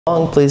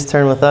Please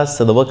turn with us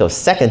to the book of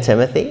 2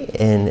 Timothy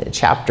in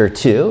chapter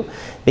 2.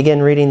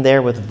 Begin reading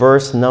there with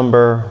verse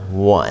number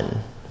 1.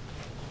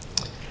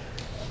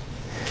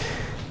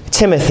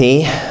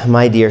 Timothy,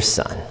 my dear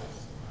son,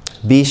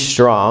 be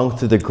strong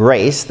through the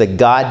grace that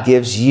God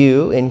gives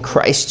you in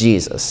Christ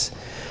Jesus.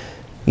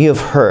 You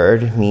have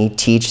heard me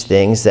teach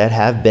things that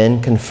have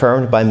been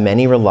confirmed by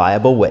many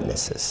reliable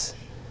witnesses.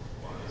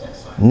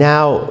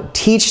 Now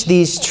teach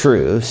these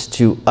truths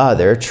to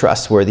other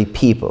trustworthy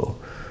people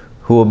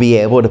who will be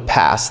able to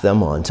pass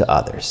them on to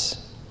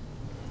others.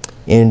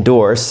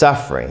 Endure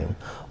suffering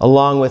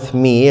along with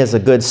me as a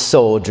good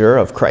soldier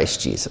of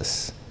Christ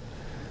Jesus.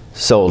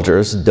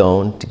 Soldiers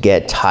don't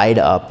get tied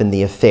up in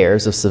the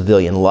affairs of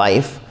civilian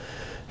life,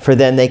 for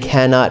then they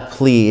cannot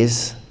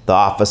please the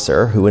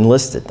officer who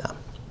enlisted them.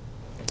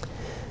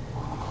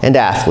 And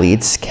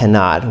athletes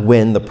cannot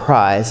win the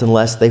prize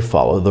unless they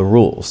follow the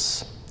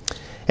rules.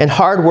 And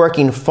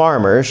hard-working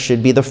farmers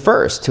should be the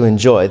first to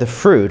enjoy the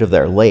fruit of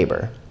their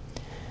labor.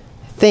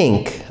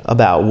 Think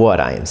about what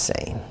I am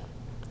saying.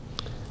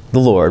 The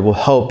Lord will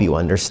help you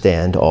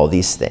understand all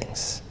these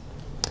things.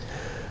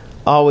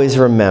 Always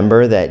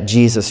remember that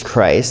Jesus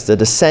Christ, a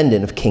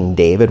descendant of King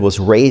David, was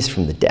raised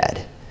from the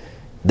dead.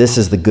 This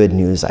is the good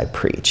news I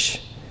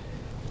preach.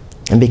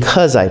 And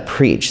because I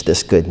preach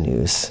this good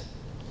news,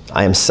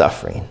 I am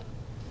suffering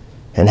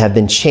and have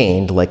been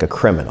chained like a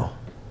criminal.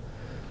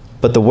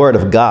 But the word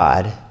of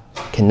God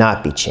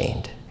cannot be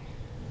chained.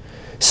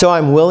 So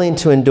I'm willing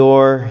to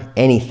endure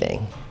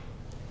anything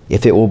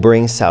if it will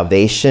bring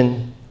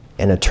salvation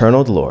and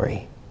eternal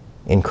glory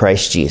in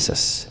Christ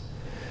Jesus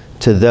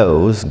to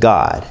those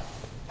God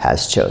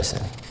has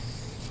chosen.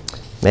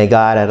 May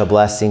God add a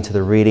blessing to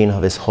the reading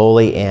of his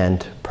holy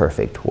and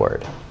perfect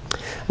word.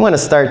 I'm going to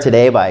start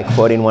today by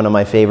quoting one of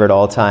my favorite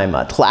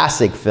all-time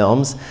classic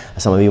films.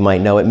 Some of you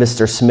might know it,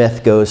 Mr.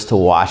 Smith Goes to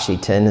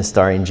Washington,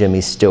 starring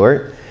Jimmy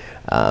Stewart.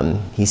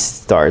 He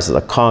stars as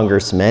a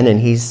congressman,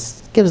 and he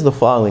gives the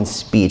following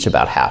speech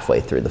about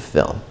halfway through the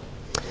film.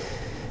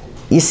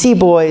 You see,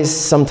 boys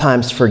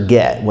sometimes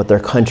forget what their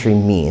country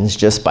means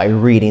just by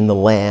reading The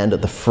Land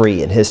of the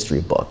Free in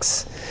history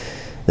books.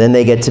 Then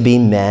they get to be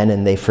men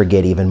and they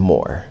forget even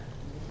more.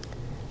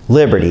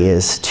 Liberty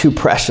is too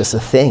precious a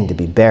thing to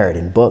be buried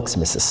in books,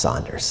 Mrs.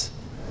 Saunders.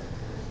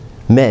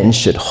 Men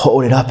should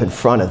hold it up in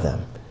front of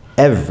them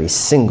every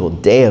single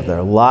day of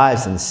their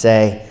lives and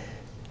say,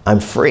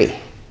 I'm free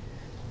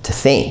to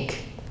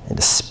think and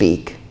to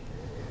speak.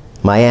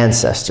 My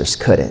ancestors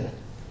couldn't.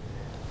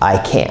 I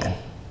can.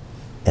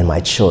 And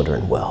my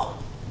children will.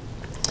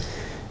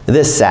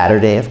 This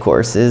Saturday, of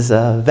course, is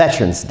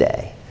Veterans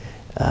Day,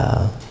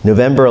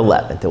 November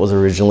 11th. It was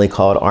originally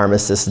called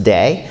Armistice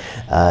Day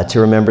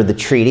to remember the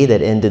treaty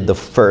that ended the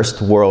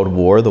First World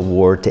War, the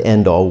war to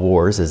end all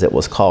wars, as it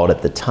was called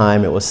at the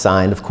time. It was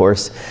signed, of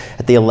course,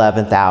 at the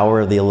 11th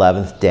hour of the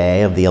 11th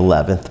day of the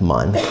 11th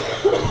month.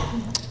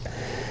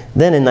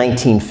 Then in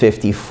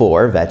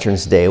 1954,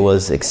 Veterans Day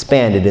was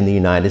expanded in the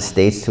United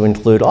States to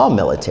include all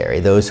military,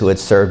 those who had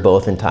served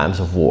both in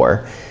times of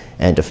war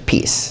and of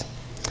peace.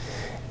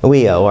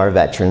 We owe our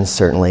veterans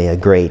certainly a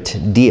great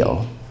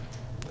deal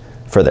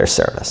for their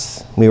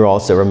service. We will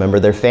also remember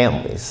their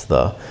families,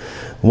 the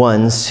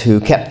ones who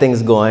kept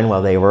things going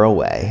while they were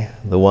away,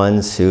 the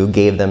ones who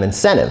gave them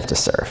incentive to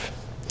serve.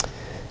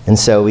 And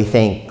so we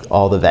thank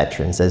all the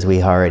veterans, as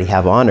we already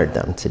have honored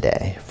them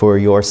today, for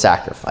your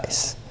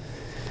sacrifice.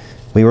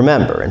 We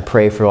remember and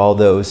pray for all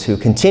those who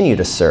continue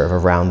to serve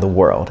around the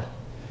world.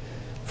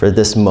 For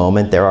this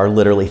moment, there are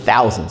literally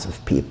thousands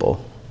of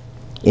people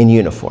in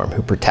uniform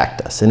who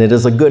protect us. And it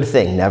is a good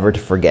thing never to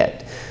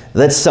forget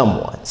that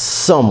someone,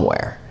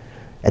 somewhere,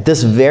 at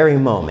this very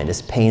moment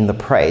is paying the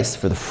price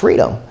for the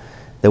freedom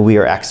that we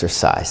are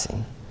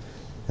exercising.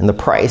 And the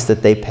price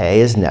that they pay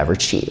is never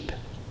cheap.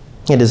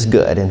 It is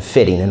good and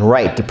fitting and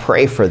right to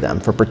pray for them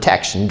for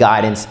protection,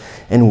 guidance,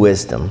 and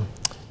wisdom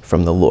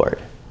from the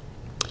Lord.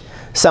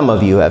 Some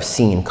of you have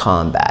seen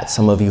combat.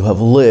 Some of you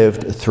have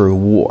lived through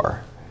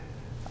war.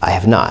 I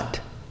have not.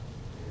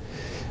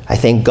 I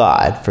thank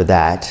God for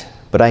that,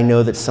 but I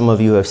know that some of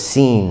you have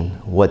seen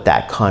what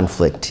that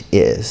conflict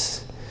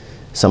is.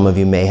 Some of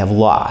you may have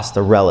lost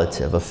a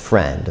relative, a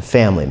friend, a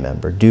family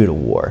member due to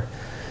war.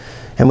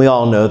 And we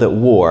all know that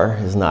war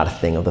is not a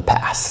thing of the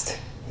past.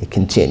 It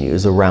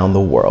continues around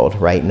the world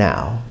right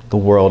now. The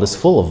world is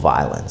full of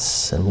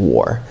violence and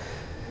war.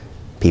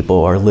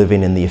 People are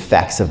living in the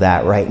effects of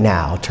that right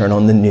now. Turn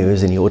on the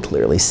news and you will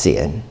clearly see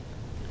it.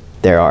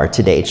 There are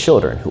today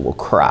children who will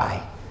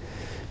cry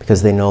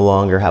because they no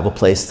longer have a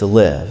place to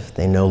live.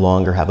 They no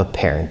longer have a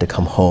parent to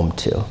come home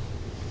to.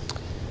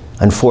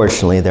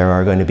 Unfortunately, there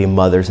are going to be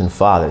mothers and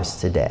fathers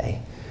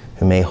today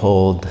who may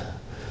hold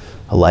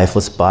a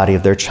lifeless body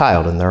of their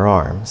child in their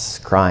arms,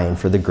 crying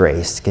for the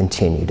grace to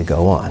continue to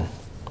go on.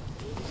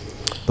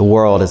 The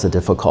world is a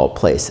difficult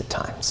place at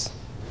times.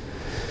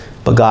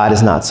 But God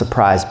is not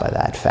surprised by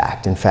that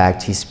fact. In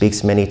fact, he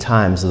speaks many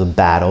times of the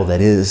battle that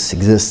is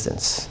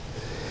existence.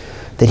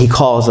 That he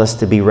calls us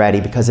to be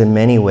ready because in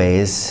many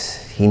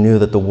ways, he knew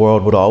that the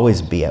world would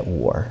always be at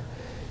war.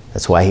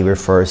 That's why he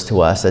refers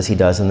to us, as he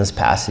does in this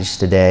passage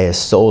today,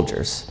 as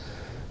soldiers.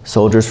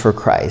 Soldiers for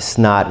Christ,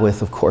 not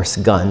with, of course,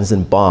 guns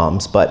and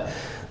bombs, but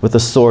with the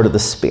sword of the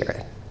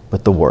Spirit,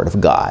 with the Word of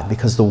God,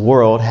 because the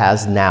world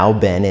has now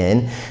been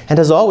in, and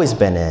has always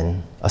been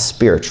in, a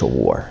spiritual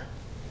war.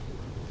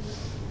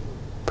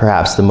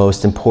 Perhaps the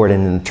most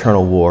important and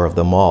eternal war of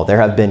them all. There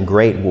have been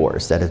great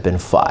wars that have been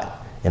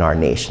fought in our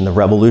nation. The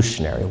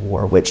Revolutionary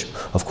War, which,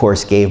 of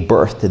course, gave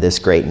birth to this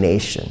great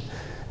nation.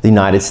 The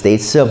United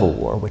States Civil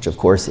War, which, of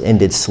course,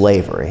 ended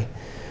slavery.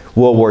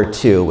 World War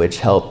II, which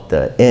helped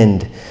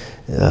end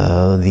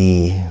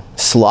the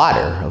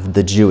slaughter of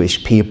the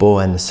Jewish people,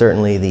 and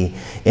certainly the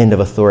end of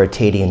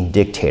authoritarian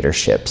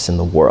dictatorships in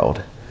the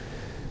world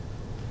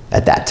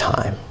at that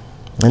time.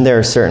 And there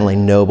are certainly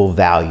noble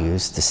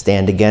values to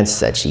stand against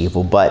such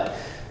evil, but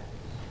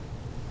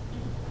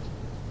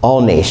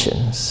all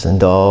nations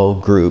and all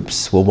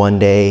groups will one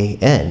day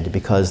end,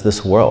 because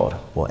this world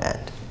will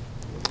end.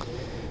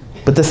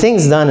 But the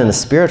things done in a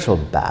spiritual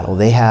battle,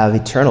 they have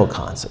eternal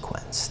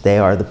consequence. They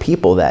are the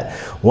people that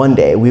one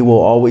day we will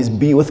always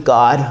be with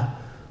God,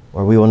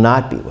 or we will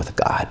not be with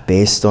God,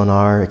 based on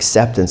our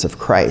acceptance of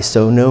Christ.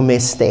 So no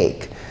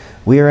mistake,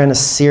 we are in a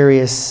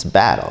serious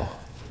battle,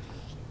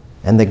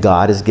 and that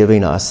God is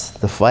giving us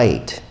the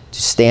fight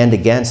to stand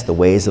against the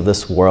ways of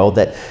this world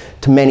that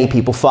to many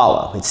people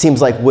follow. It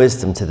seems like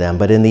wisdom to them,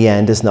 but in the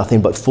end is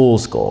nothing but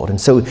fool's gold. And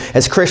so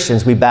as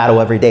Christians, we battle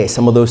every day.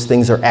 Some of those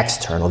things are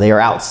external. They are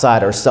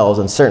outside ourselves,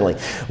 and certainly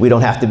we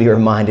don't have to be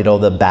reminded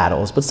of the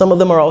battles, but some of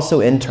them are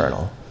also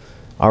internal,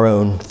 our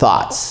own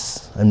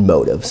thoughts and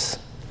motives.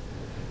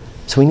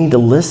 So we need to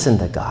listen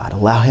to God,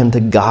 allow him to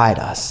guide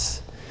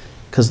us,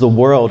 because the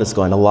world is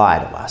going to lie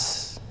to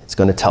us. It's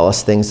going to tell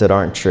us things that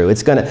aren't true.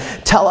 It's going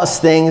to tell us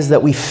things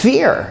that we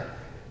fear.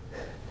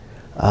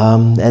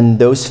 And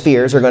those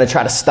fears are going to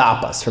try to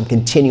stop us from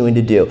continuing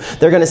to do.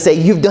 They're going to say,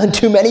 you've done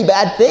too many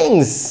bad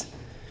things.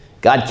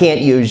 God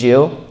can't use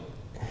you.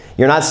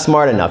 You're not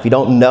smart enough. You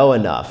don't know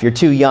enough. You're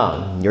too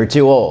young. You're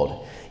too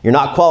old. You're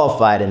not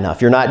qualified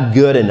enough. You're not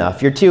good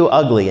enough. You're too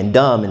ugly and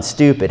dumb and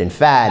stupid and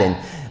fat and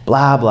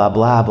blah, blah,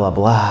 blah, blah,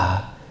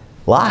 blah.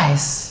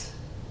 Lies.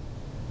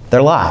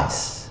 They're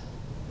lies.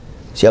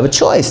 So you have a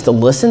choice to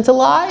listen to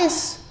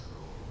lies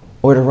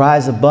or to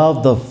rise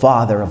above the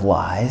father of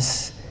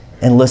lies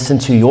and listen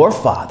to your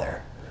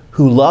Father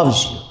who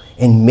loves you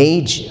and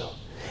made you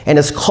and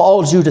has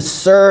called you to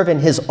serve in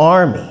his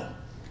army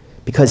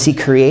because he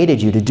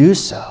created you to do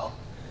so.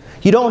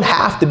 You don't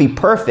have to be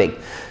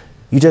perfect.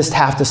 You just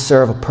have to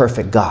serve a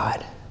perfect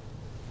God.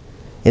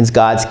 In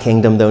God's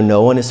kingdom, though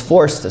no one is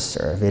forced to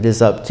serve, it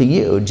is up to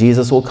you.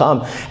 Jesus will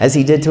come as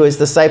he did to his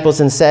disciples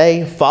and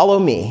say, follow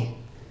me.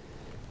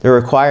 The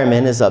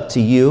requirement is up to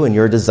you and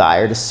your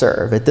desire to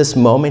serve. At this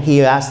moment,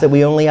 he asks that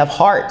we only have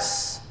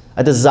hearts,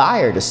 a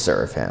desire to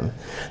serve him,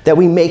 that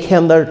we make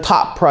him the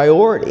top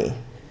priority.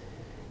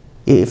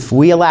 If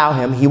we allow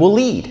him, he will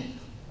lead,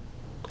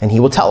 and he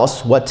will tell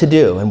us what to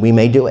do, and we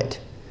may do it.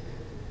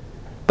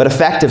 But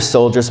effective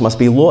soldiers must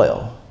be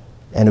loyal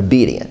and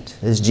obedient,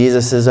 as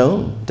Jesus'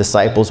 own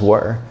disciples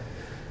were.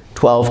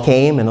 12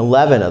 came, and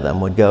 11 of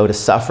them would go to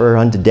suffer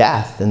unto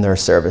death in their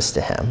service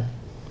to him.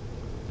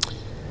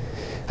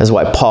 That's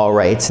why Paul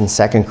writes in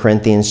 2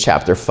 Corinthians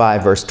chapter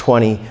 5, verse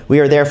 20, we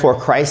are therefore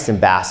Christ's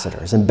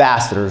ambassadors.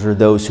 Ambassadors are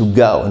those who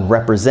go and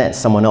represent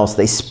someone else.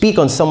 They speak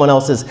on someone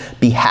else's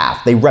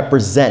behalf. They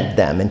represent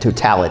them in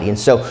totality. And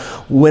so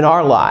in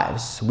our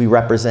lives, we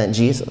represent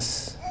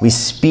Jesus. We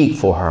speak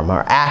for him.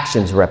 Our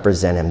actions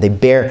represent him. They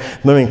bear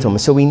meaning to him.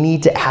 So we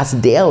need to ask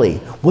daily,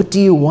 what do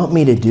you want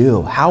me to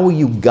do? How will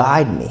you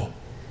guide me?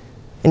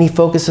 And he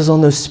focuses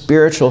on those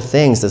spiritual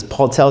things, as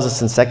Paul tells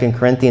us in 2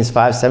 Corinthians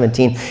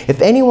 5:17.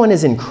 If anyone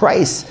is in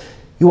Christ,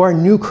 you are a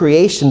new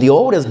creation. The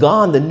old is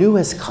gone, the new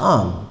has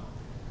come.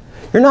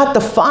 You're not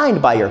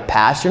defined by your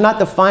past. You're not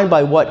defined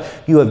by what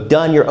you have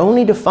done. You're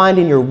only defined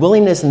in your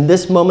willingness in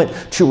this moment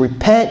to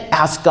repent,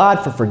 ask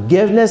God for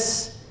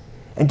forgiveness,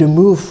 and to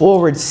move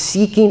forward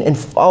seeking and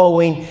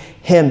following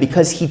him,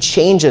 because he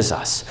changes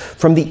us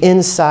from the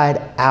inside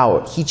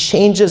out. He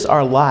changes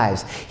our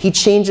lives. He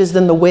changes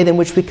in the way in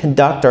which we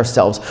conduct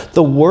ourselves,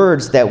 the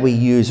words that we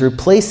use,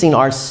 replacing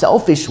our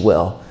selfish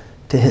will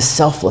to his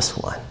selfless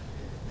one.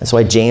 That's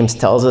why James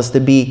tells us to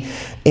be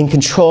in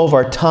control of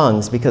our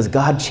tongues, because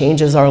God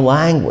changes our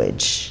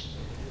language.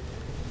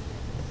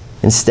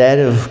 Instead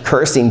of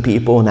cursing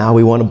people, now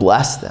we want to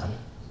bless them.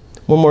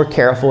 We're more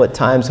careful at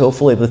times,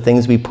 hopefully, of the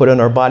things we put in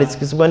our bodies,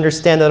 because we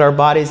understand that our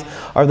bodies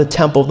are the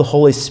temple of the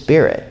Holy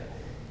Spirit.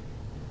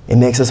 It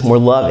makes us more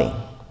loving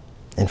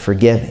and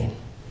forgiving.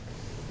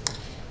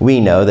 We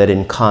know that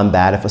in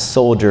combat, if a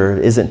soldier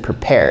isn't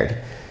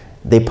prepared,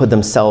 they put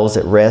themselves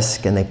at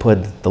risk and they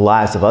put the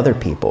lives of other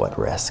people at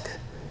risk.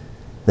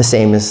 The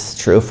same is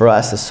true for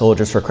us as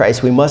soldiers for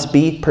Christ. We must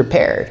be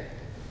prepared.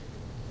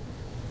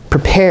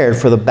 Prepared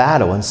for the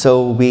battle. And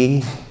so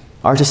we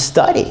are to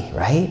study,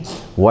 right?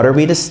 What are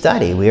we to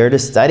study? We are to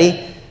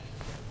study,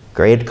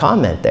 great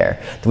comment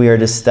there. We are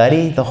to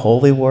study the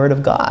holy word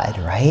of God,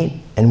 right?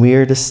 And we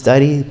are to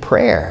study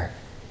prayer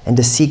and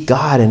to seek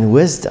God in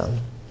wisdom.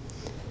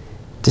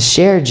 to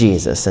share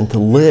Jesus and to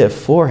live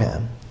for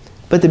him.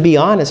 But to be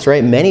honest,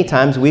 right, many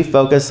times we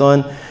focus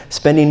on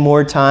spending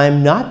more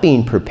time not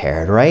being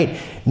prepared, right?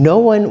 No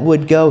one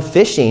would go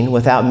fishing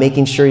without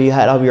making sure you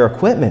had all your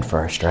equipment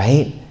first,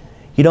 right?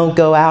 You don't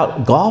go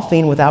out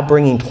golfing without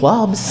bringing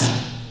clubs.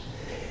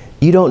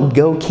 You don't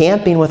go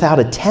camping without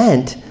a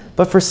tent.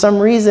 But for some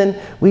reason,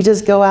 we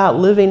just go out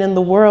living in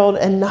the world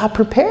and not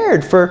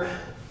prepared for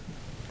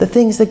the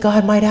things that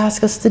God might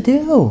ask us to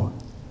do.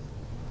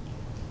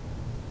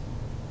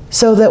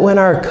 So that when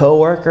our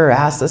coworker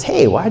asks us,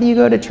 hey, why do you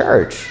go to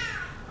church?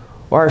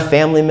 Or our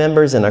family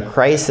members in a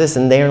crisis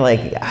and they're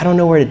like, I don't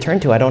know where to turn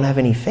to. I don't have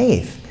any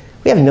faith.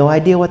 We have no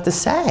idea what to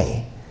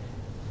say.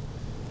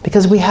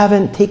 Because we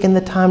haven't taken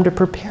the time to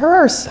prepare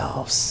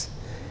ourselves.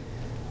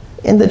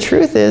 And the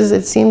truth is,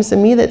 it seems to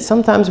me that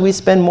sometimes we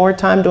spend more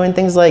time doing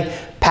things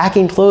like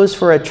packing clothes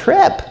for a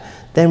trip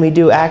than we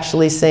do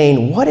actually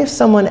saying, what if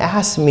someone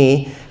asked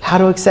me how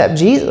to accept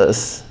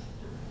Jesus?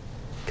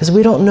 Because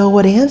we don't know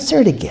what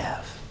answer to give.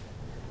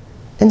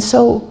 And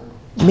so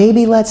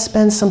maybe let's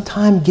spend some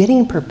time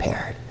getting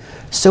prepared.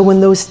 So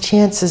when those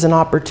chances and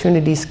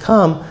opportunities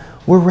come,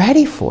 we're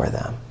ready for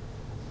them.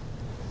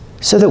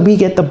 So that we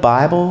get the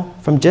Bible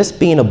from just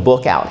being a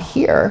book out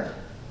here,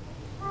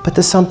 but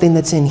to something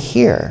that's in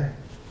here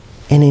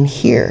and in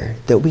here,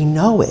 that we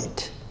know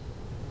it.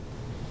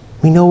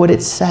 We know what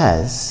it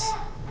says.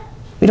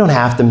 We don't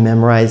have to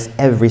memorize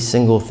every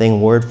single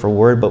thing word for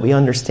word, but we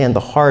understand the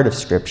heart of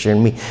Scripture,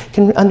 and we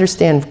can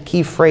understand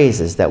key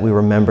phrases that we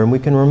remember, and we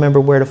can remember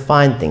where to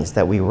find things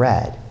that we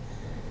read.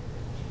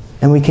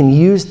 And we can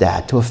use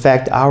that to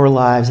affect our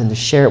lives and to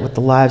share it with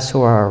the lives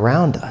who are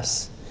around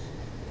us.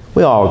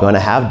 We all are going to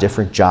have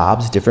different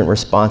jobs, different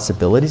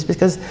responsibilities,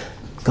 because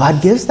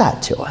God gives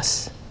that to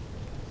us.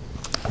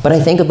 But I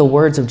think of the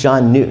words of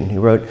John Newton, who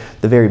wrote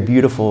the very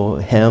beautiful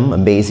hymn,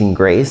 Amazing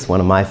Grace, one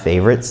of my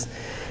favorites.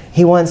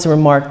 He once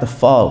remarked the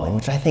following,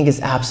 which I think is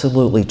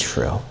absolutely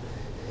true.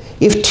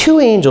 If two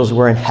angels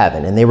were in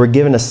heaven and they were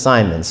given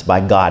assignments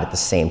by God at the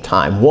same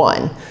time,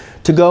 one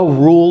to go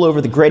rule over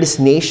the greatest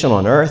nation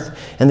on earth,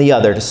 and the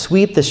other to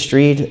sweep the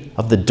street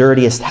of the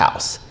dirtiest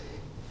house,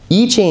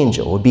 each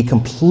angel would be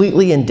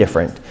completely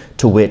indifferent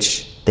to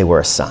which they were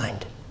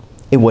assigned.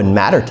 It wouldn't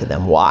matter to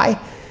them.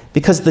 Why?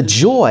 Because the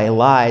joy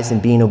lies in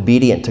being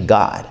obedient to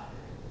God.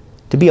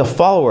 To be a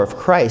follower of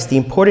Christ, the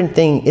important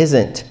thing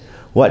isn't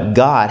what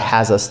God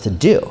has us to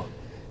do.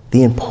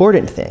 The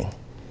important thing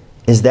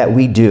is that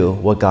we do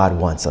what God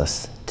wants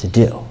us to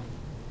do.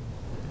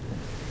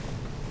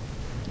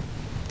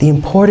 The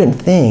important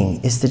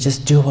thing is to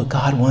just do what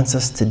God wants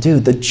us to do.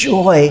 The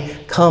joy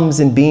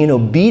comes in being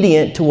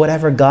obedient to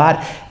whatever God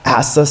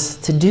asks us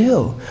to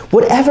do.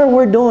 Whatever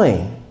we're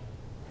doing,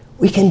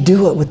 we can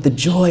do it with the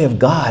joy of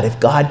God. If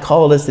God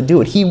called us to do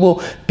it, He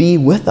will be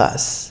with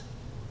us.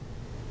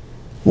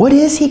 What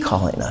is He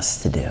calling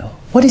us to do?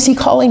 What is He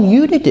calling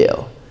you to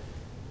do?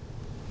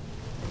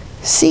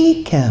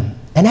 Seek Him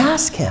and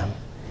ask Him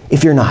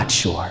if you're not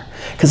sure.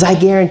 Because I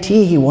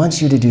guarantee He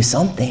wants you to do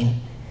something.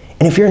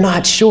 And if you're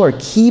not sure,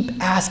 keep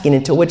asking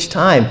until which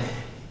time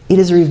it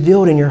is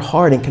revealed in your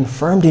heart and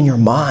confirmed in your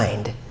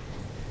mind,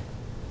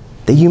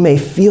 that you may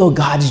feel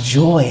God's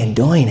joy in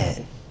doing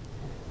it.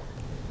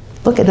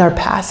 Look at our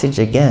passage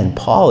again.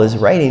 Paul is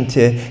writing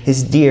to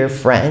his dear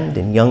friend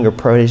and younger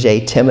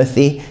protege,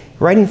 Timothy,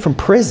 writing from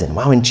prison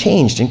while in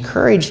chains, to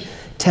encourage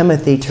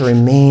Timothy to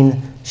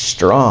remain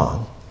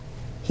strong.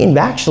 He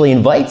actually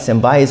invites him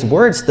by his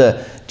words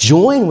to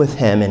join with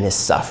him in his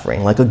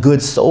suffering like a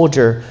good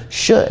soldier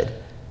should,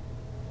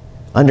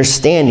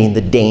 understanding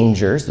the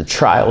dangers, the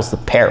trials, the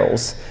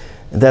perils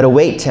that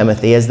await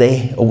Timothy as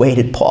they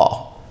awaited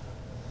Paul.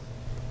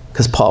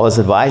 Because Paul is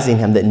advising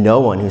him that no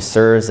one who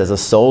serves as a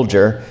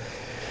soldier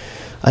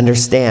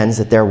understands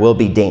that there will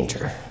be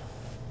danger.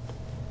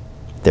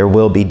 There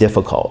will be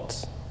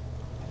difficulties.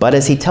 But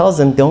as he tells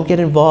them, don't get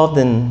involved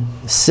in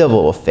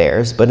civil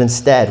affairs, but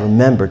instead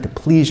remember to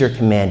please your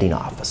commanding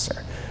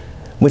officer,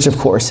 which of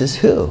course is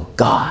who?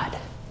 God.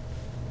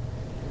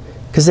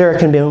 Because there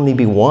can only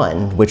be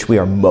one which we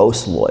are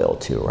most loyal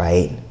to,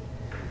 right?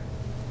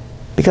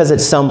 Because at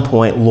some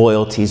point,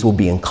 loyalties will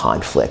be in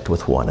conflict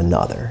with one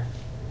another.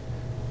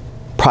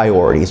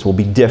 Priorities will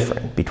be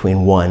different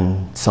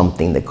between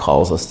something that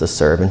calls us to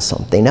serve, and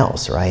something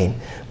else, right?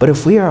 But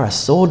if we are a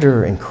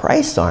soldier in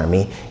Christ's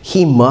army,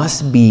 He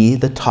must be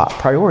the top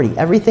priority.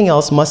 Everything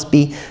else must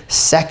be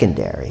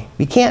secondary.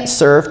 We can't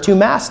serve two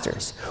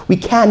masters. We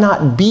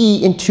cannot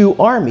be in two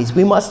armies.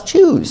 We must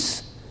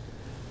choose.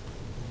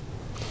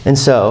 And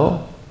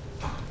so,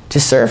 to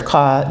serve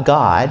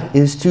God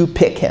is to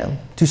pick Him,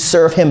 to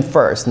serve Him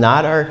first,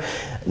 not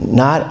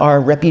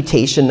our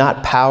reputation,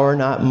 not power,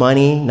 not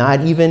money, not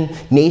even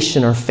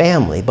nation or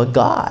family, but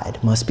God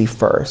must be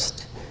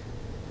first.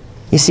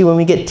 You see, when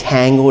we get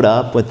tangled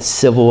up with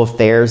civil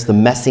affairs, the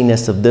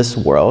messiness of this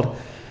world,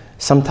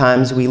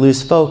 Sometimes we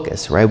lose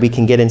focus, right? We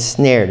can get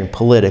ensnared in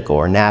political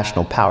or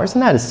national powers,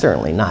 and that is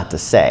certainly not to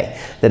say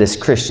that as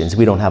Christians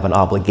we don't have an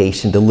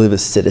obligation to live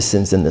as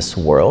citizens in this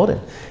world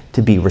and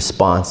to be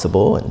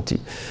responsible and to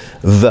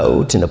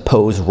vote and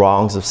oppose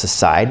wrongs of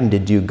society and to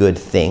do good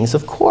things,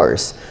 of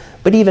course.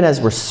 But even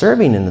as we're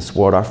serving in this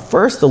world, our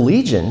first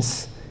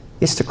allegiance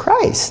is to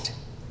Christ.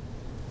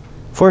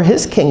 For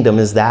his kingdom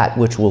is that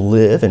which will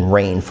live and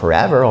reign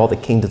forever. All the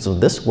kingdoms of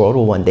this world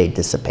will one day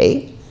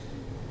dissipate.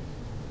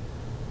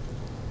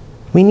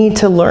 We need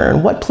to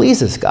learn what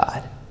pleases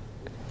God.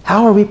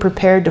 How are we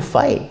prepared to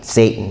fight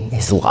Satan,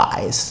 his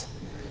lies,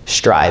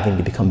 striving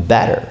to become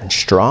better and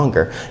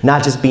stronger,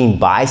 not just being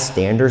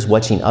bystanders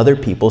watching other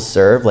people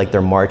serve like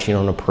they're marching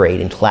on a parade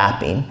and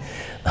clapping,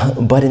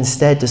 but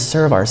instead to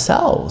serve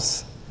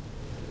ourselves.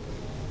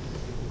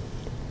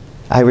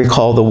 I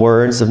recall the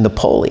words of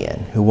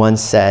Napoleon, who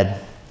once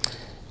said,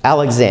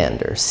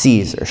 "Alexander,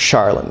 Caesar,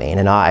 Charlemagne,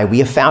 and I, we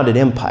have founded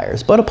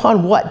empires, but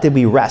upon what did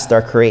we rest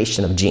our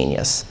creation of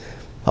genius?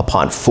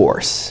 Upon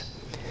force.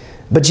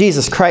 But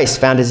Jesus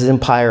Christ founded his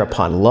empire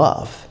upon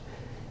love,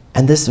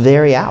 and this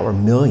very hour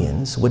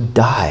millions would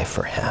die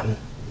for him."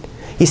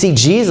 You see,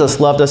 Jesus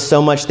loved us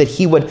so much that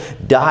he would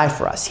die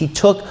for us. He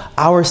took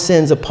our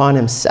sins upon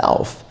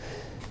himself,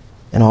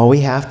 and all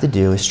we have to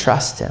do is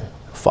trust him,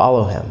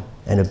 follow him,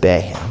 and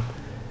obey him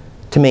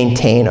to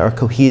maintain our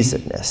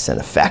cohesiveness and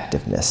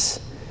effectiveness.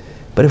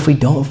 But if we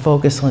don't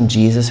focus on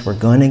Jesus, we're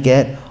going to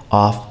get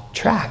off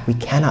track. We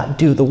cannot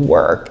do the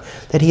work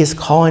that he is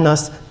calling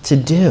us to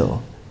do.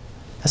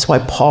 That's why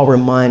Paul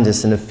reminds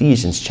us in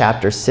Ephesians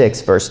chapter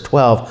 6, verse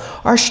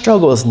 12, our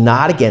struggle is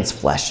not against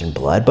flesh and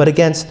blood, but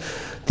against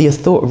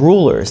the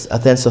rulers,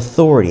 against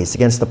authorities,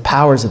 against the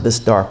powers of this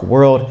dark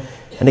world,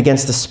 and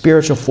against the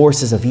spiritual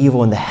forces of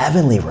evil in the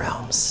heavenly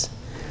realms.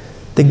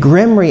 The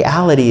grim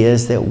reality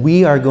is that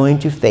we are going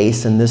to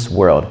face in this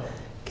world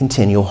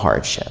continual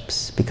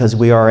hardships because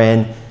we are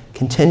in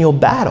continual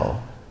battle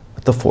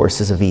with the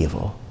forces of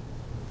evil,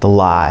 the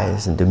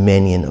lies and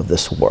dominion of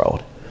this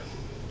world.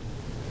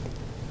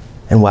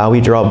 And while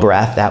we draw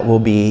breath, that will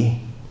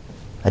be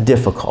a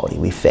difficulty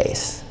we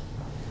face.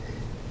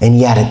 And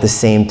yet at the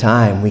same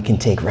time, we can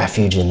take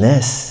refuge in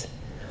this.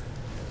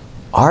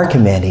 Our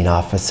commanding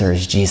officer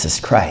is Jesus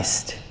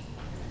Christ,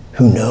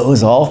 who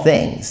knows all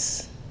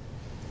things,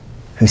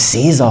 who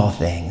sees all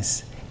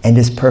things, and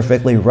is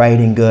perfectly right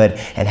and good,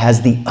 and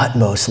has the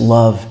utmost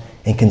love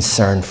and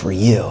concern for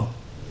you.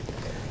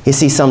 You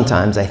see,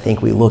 sometimes I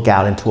think we look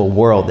out into a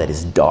world that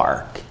is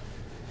dark,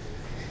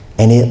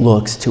 and it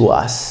looks to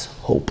us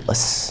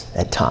hopeless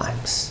at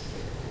times.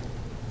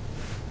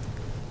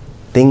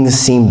 Things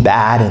seem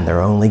bad and they're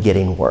only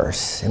getting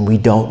worse, and we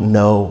don't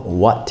know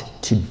what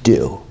to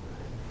do.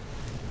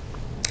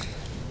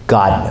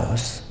 God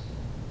knows.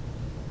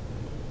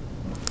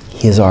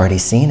 He has already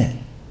seen it.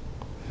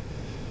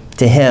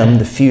 To him,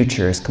 the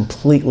future is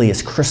completely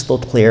as crystal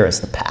clear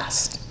as the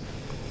past.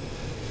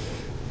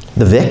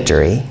 The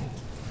victory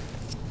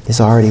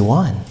is already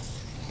won.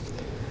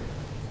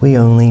 We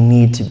only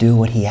need to do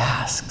what he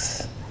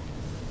asks.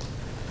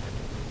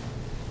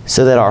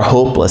 So that our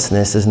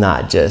hopelessness is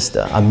not just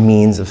a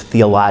means of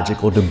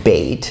theological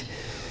debate,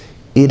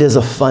 it is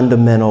a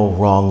fundamental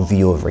wrong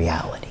view of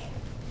reality.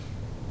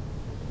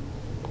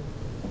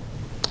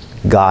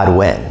 God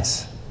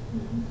wins.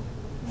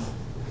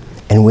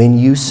 And when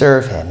you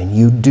serve him and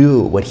you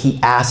do what he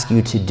asks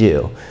you to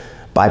do,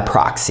 by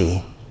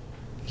proxy,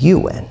 you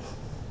win.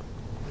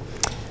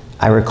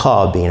 I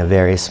recall being a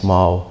very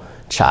small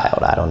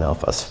child. I don't know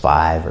if I was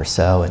 5 or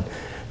so, and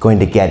going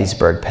to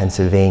Gettysburg,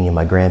 Pennsylvania,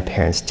 my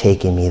grandparents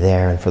taking me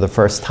there, and for the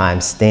first time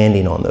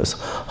standing on those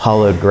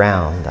hallowed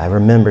ground, I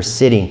remember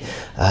sitting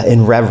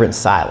in reverent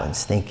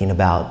silence, thinking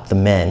about the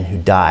men who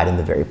died in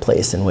the very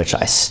place in which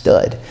I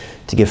stood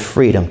to give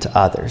freedom to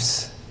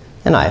others.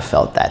 And I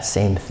felt that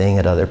same thing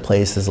at other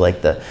places,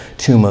 like the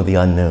Tomb of the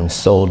Unknown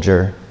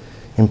Soldier,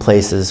 in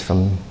places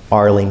from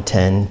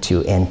Arlington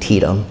to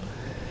Antietam.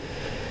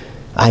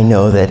 I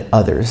know that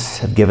others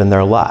have given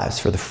their lives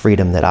for the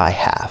freedom that I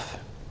have.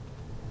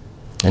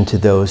 And to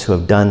those who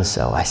have done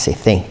so, I say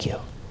thank you.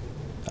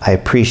 I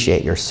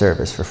appreciate your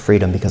service for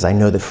freedom, because I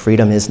know that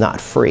freedom is not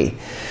free.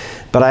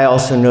 But I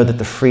also know that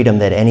the freedom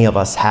that any of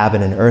us have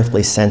in an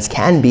earthly sense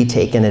can be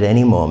taken at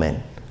any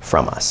moment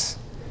from us.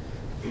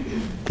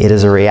 It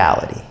is a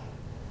reality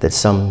that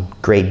some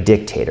great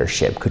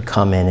dictatorship could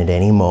come in at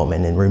any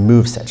moment and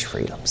remove such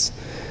freedoms.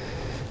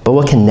 But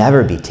what can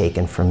never be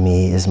taken from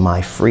me is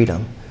my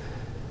freedom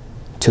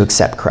to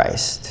accept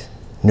Christ.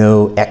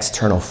 No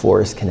external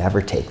force can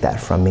ever take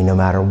that from me, no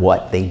matter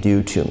what they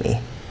do to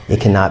me.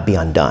 It cannot be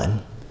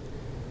undone.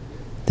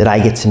 That I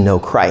get to know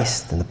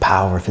Christ and the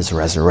power of his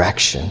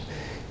resurrection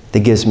that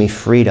gives me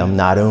freedom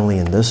not only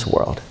in this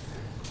world,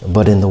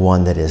 but in the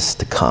one that is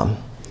to come.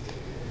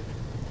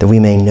 That we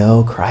may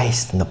know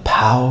Christ and the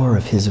power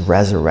of his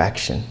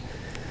resurrection,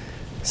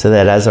 so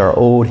that, as our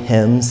old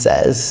hymn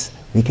says,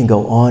 we can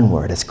go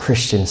onward as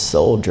Christian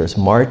soldiers,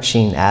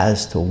 marching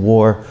as to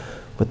war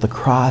with the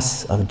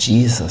cross of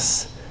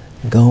Jesus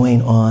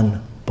going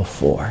on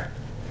before.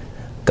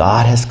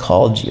 God has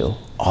called you,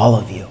 all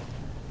of you,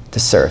 to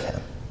serve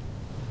him.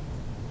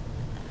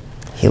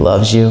 He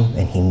loves you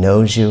and he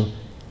knows you,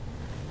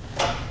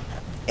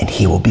 and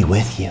he will be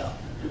with you.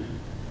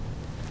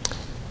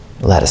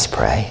 Let us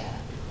pray.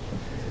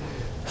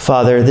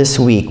 Father, this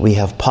week we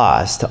have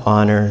paused to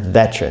honor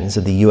veterans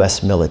of the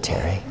U.S.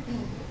 military,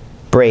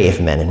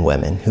 brave men and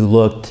women who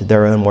looked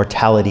their own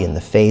mortality in the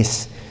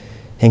face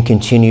and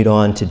continued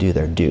on to do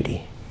their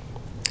duty.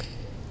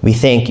 We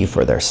thank you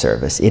for their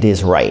service. It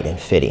is right and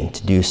fitting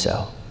to do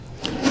so.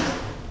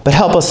 But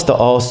help us to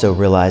also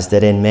realize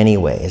that in many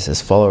ways,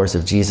 as followers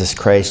of Jesus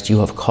Christ, you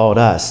have called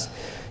us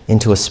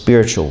into a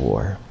spiritual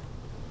war.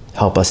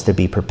 Help us to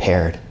be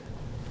prepared.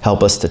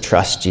 Help us to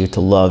trust you,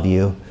 to love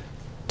you,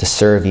 to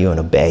serve you and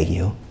obey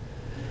you.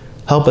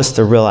 Help us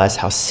to realize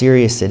how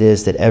serious it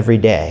is that every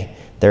day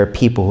there are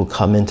people who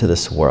come into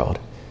this world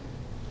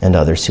and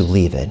others who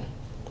leave it.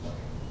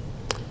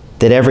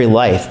 That every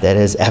life that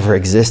has ever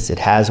existed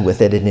has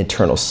with it an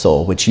eternal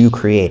soul, which you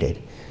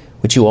created,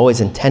 which you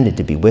always intended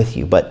to be with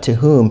you, but to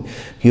whom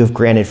you have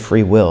granted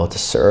free will to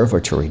serve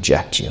or to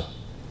reject you.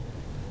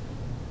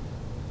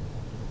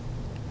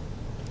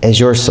 As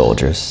your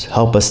soldiers,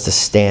 help us to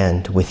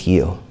stand with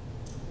you.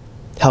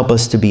 Help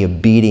us to be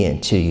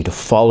obedient to you, to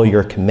follow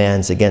your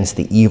commands against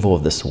the evil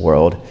of this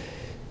world,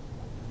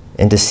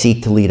 and to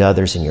seek to lead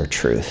others in your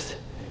truth.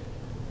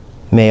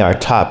 May our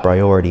top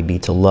priority be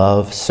to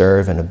love,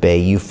 serve, and obey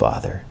you,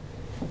 Father.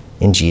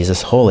 In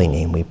Jesus' holy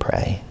name we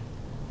pray.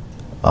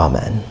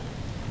 Amen.